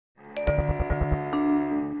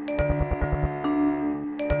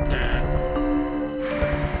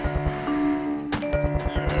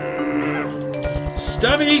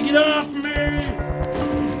Bobby, get off me!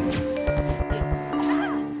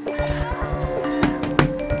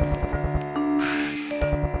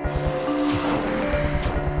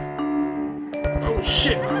 Oh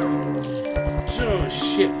shit! Oh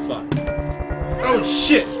shit, fuck. Oh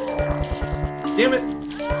shit! Damn it!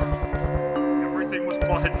 Everything was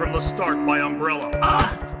plotted from the start by Umbrella.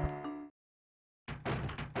 Ah!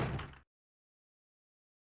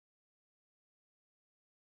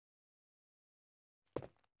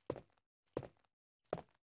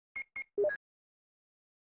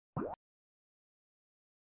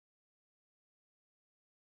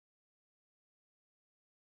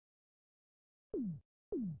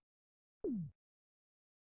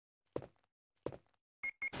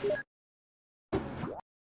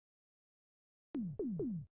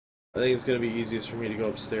 I think it's gonna be easiest for me to go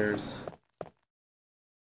upstairs.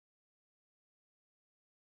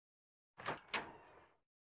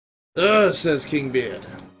 Says Kingbeard.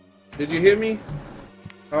 Did you hear me?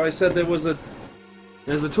 How I said there's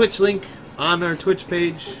a Twitch link on our Twitch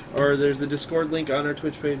page, or there's a Discord link on our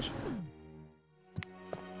Twitch page.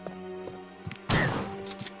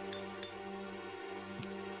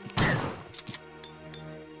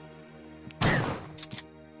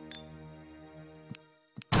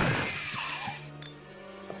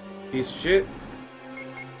 Piece of shit.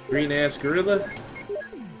 Green ass gorilla.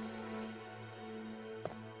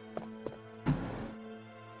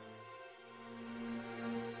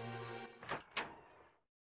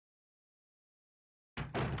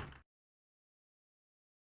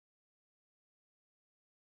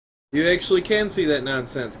 You actually can see that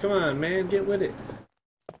nonsense. Come on, man, get with it.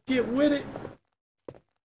 Get with it.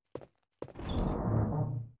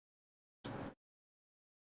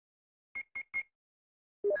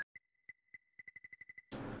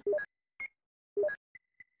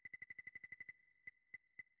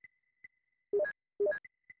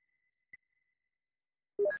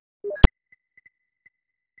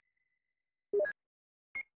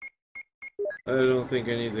 I don't think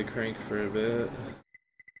I need the crank for a bit.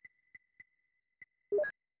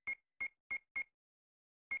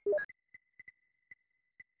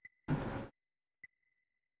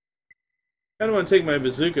 I don't want to take my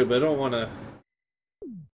bazooka, but I don't want to...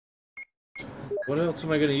 What else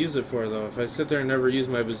am I going to use it for, though? If I sit there and never use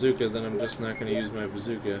my bazooka, then I'm just not going to use my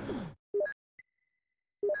bazooka.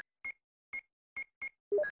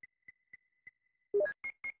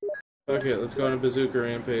 Okay, let's go on a bazooka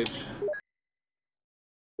rampage.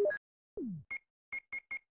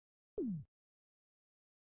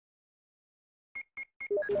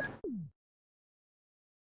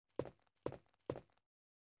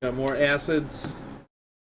 Got more acids.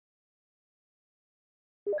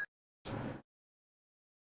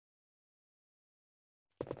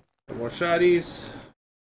 Got more shotties.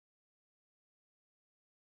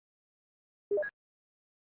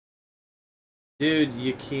 Dude,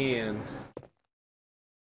 you can.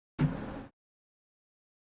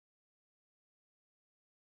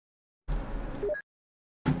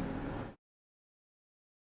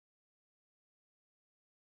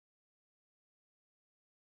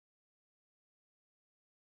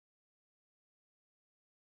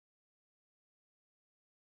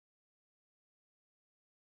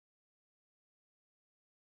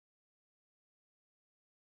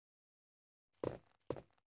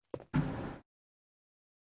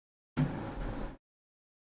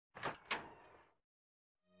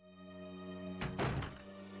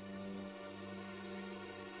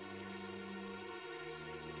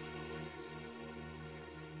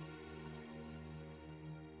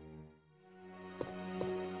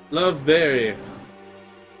 Love Barry.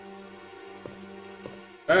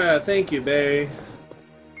 Alright, thank you, Barry.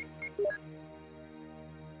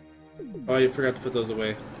 Oh, you forgot to put those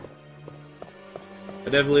away. I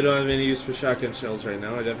definitely don't have any use for shotgun shells right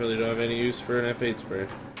now. I definitely don't have any use for an F8 spray.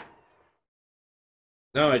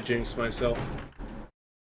 Now I jinxed myself.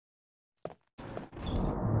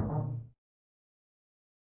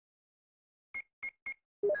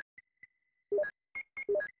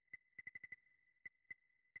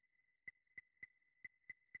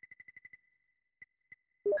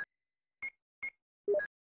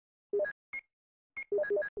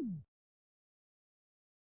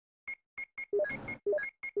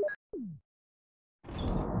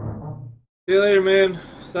 See you later, man.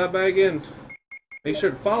 Stop by again. Make sure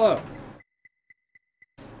to follow.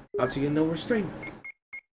 Out to get no restraint.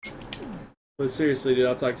 But seriously, dude,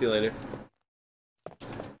 I'll talk to you later.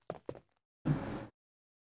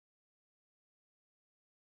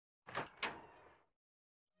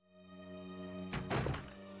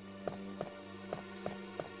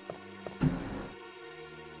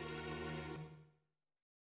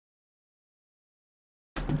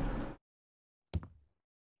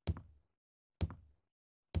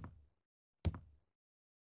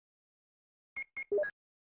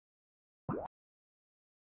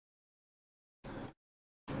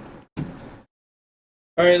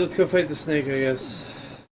 Alright, let's go fight the snake, I guess.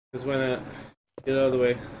 Because why not? Get out of the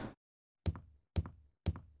way.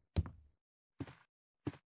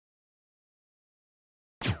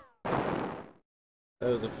 That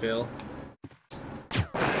was a fail.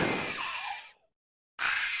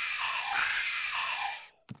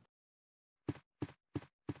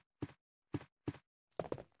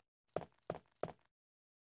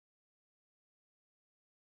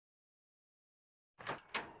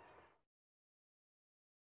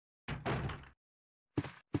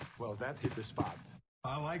 Well, that hit the spot.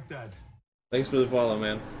 I like that. Thanks for the follow,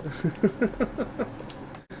 man.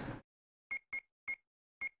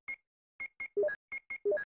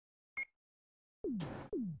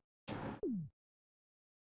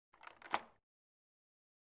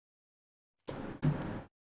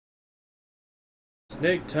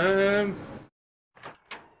 Snake time.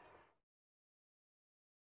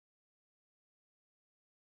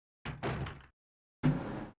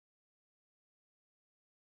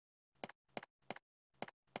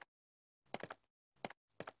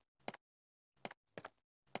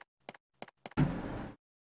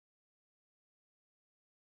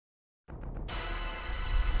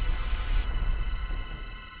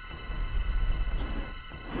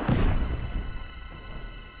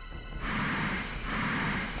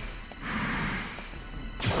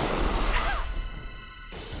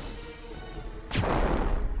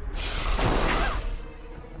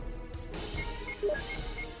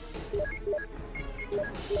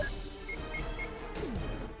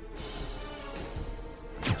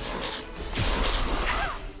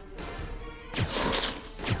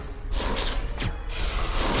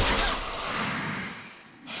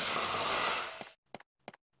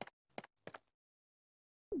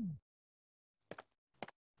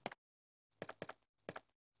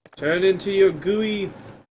 Turn into your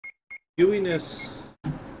gooiness.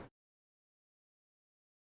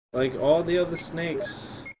 Like all the other snakes.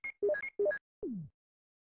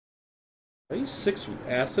 Are you 6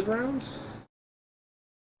 acid rounds?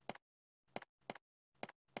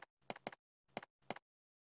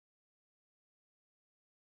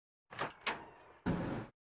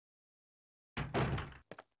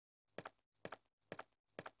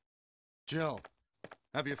 Jill,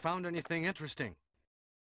 have you found anything interesting?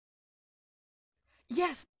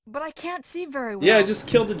 Yes, but I can't see very well. Yeah, I just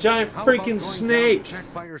killed a giant How about freaking going snake. down and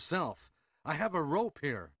check by yourself. I have a rope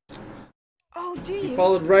here. Oh, do you? You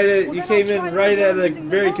followed right at. Well, you then came I'll in try right at a using the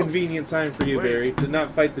very rope. convenient time for you, Wait. Barry, to not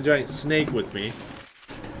fight the giant snake with me.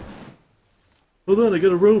 Hold on, I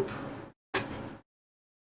got a rope. I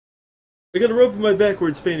got a rope in my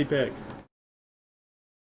backwards fanny pack.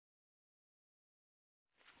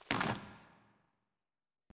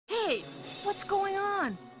 Hey, what's going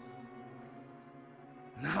on?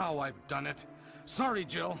 Now I've done it. Sorry,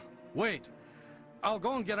 Jill. Wait. I'll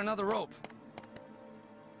go and get another rope.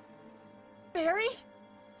 Barry?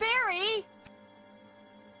 Barry?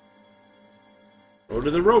 Go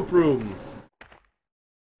to the rope room.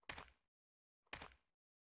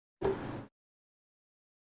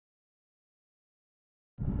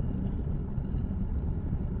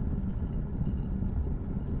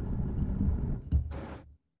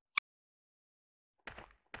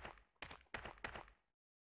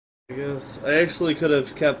 I guess I actually could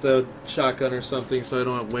have kept a shotgun or something so I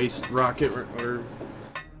don't waste rocket or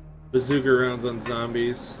bazooka rounds on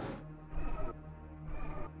zombies.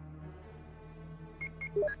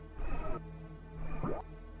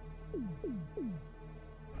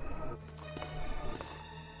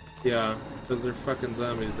 Yeah, because they're fucking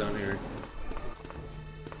zombies down here.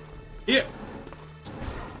 Yeah.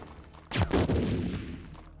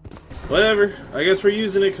 Whatever. I guess we're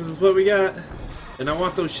using it because it's what we got. And I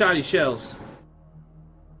want those shoddy shells.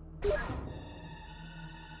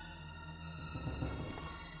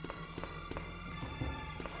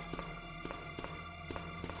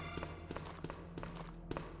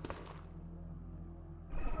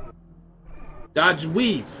 Dodge and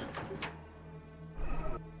weave.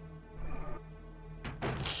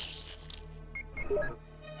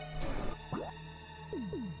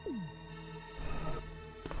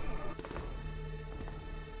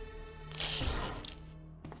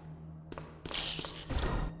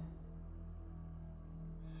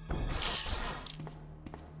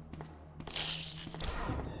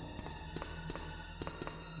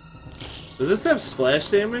 Does this have splash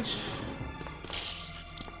damage?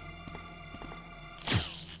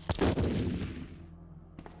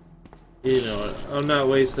 You know what? I'm not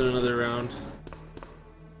wasting another round.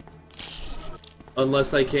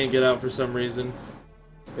 Unless I can't get out for some reason.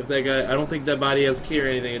 If that guy... I don't think that body has a key or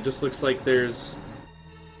anything. It just looks like there's...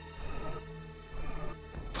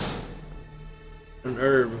 an An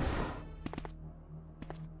herb.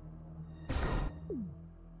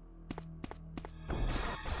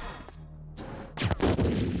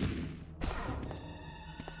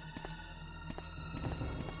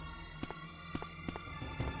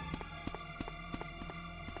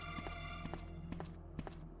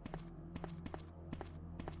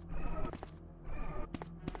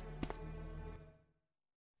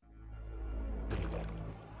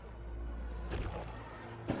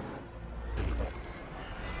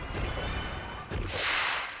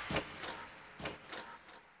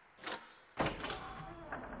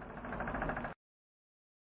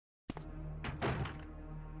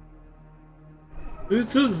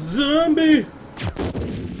 It's a zombie!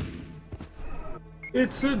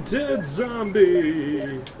 It's a dead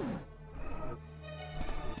zombie!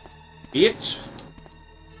 Bitch!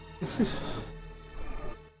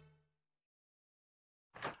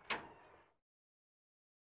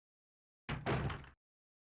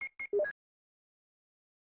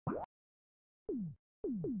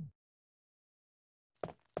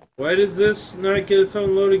 Why does this not get its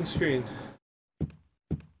own loading screen?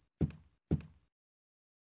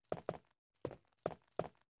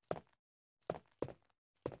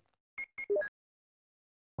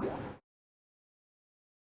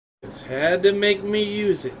 Just had to make me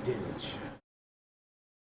use it, didn't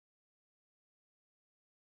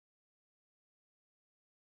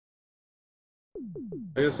you?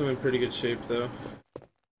 I guess I'm in pretty good shape, though.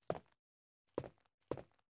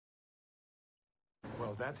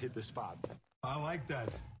 Well, that hit the spot. I like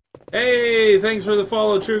that. Hey, thanks for the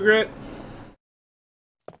follow, True Grit.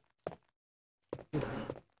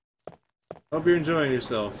 Hope you're enjoying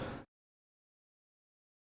yourself.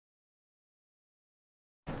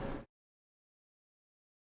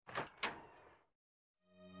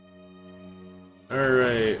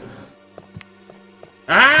 Alright.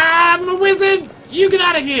 I'm a wizard! You get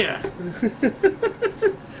out of here!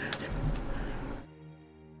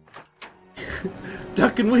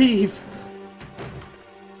 Duck and weave!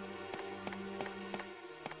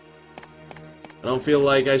 I don't feel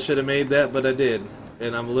like I should have made that, but I did.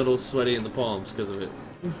 And I'm a little sweaty in the palms because of it.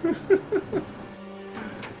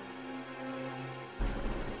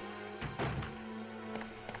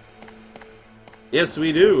 Yes,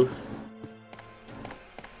 we do.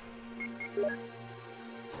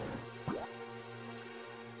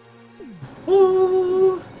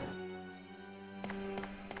 Ooh.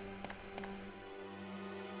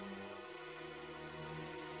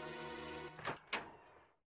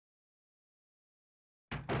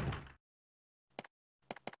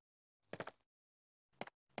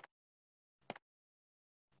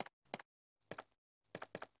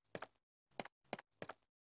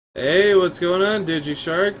 Hey, what's going on,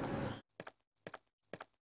 DigiShark?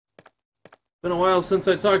 Been a while since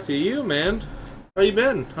I talked to you, man. How you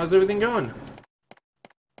been? How's everything going?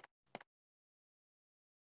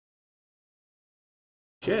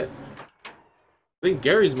 Shit. I think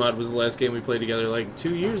Gary's Mod was the last game we played together, like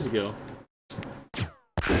 2 years ago.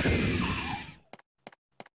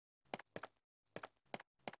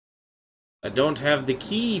 I don't have the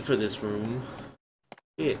key for this room.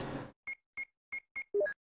 Shit.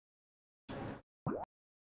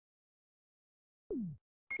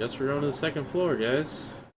 Guess we're going to the second floor, guys.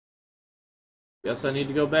 Guess I need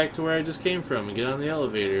to go back to where I just came from and get on the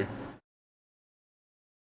elevator.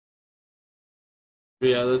 But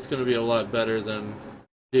yeah, that's going to be a lot better than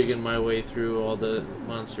digging my way through all the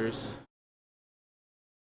monsters.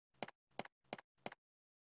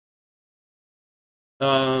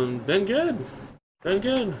 Been good. Been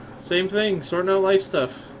good. Same thing, sorting out life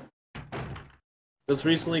stuff. Just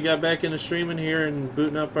recently got back into streaming here and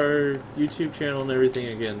booting up our YouTube channel and everything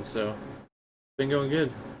again, so been going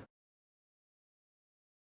good.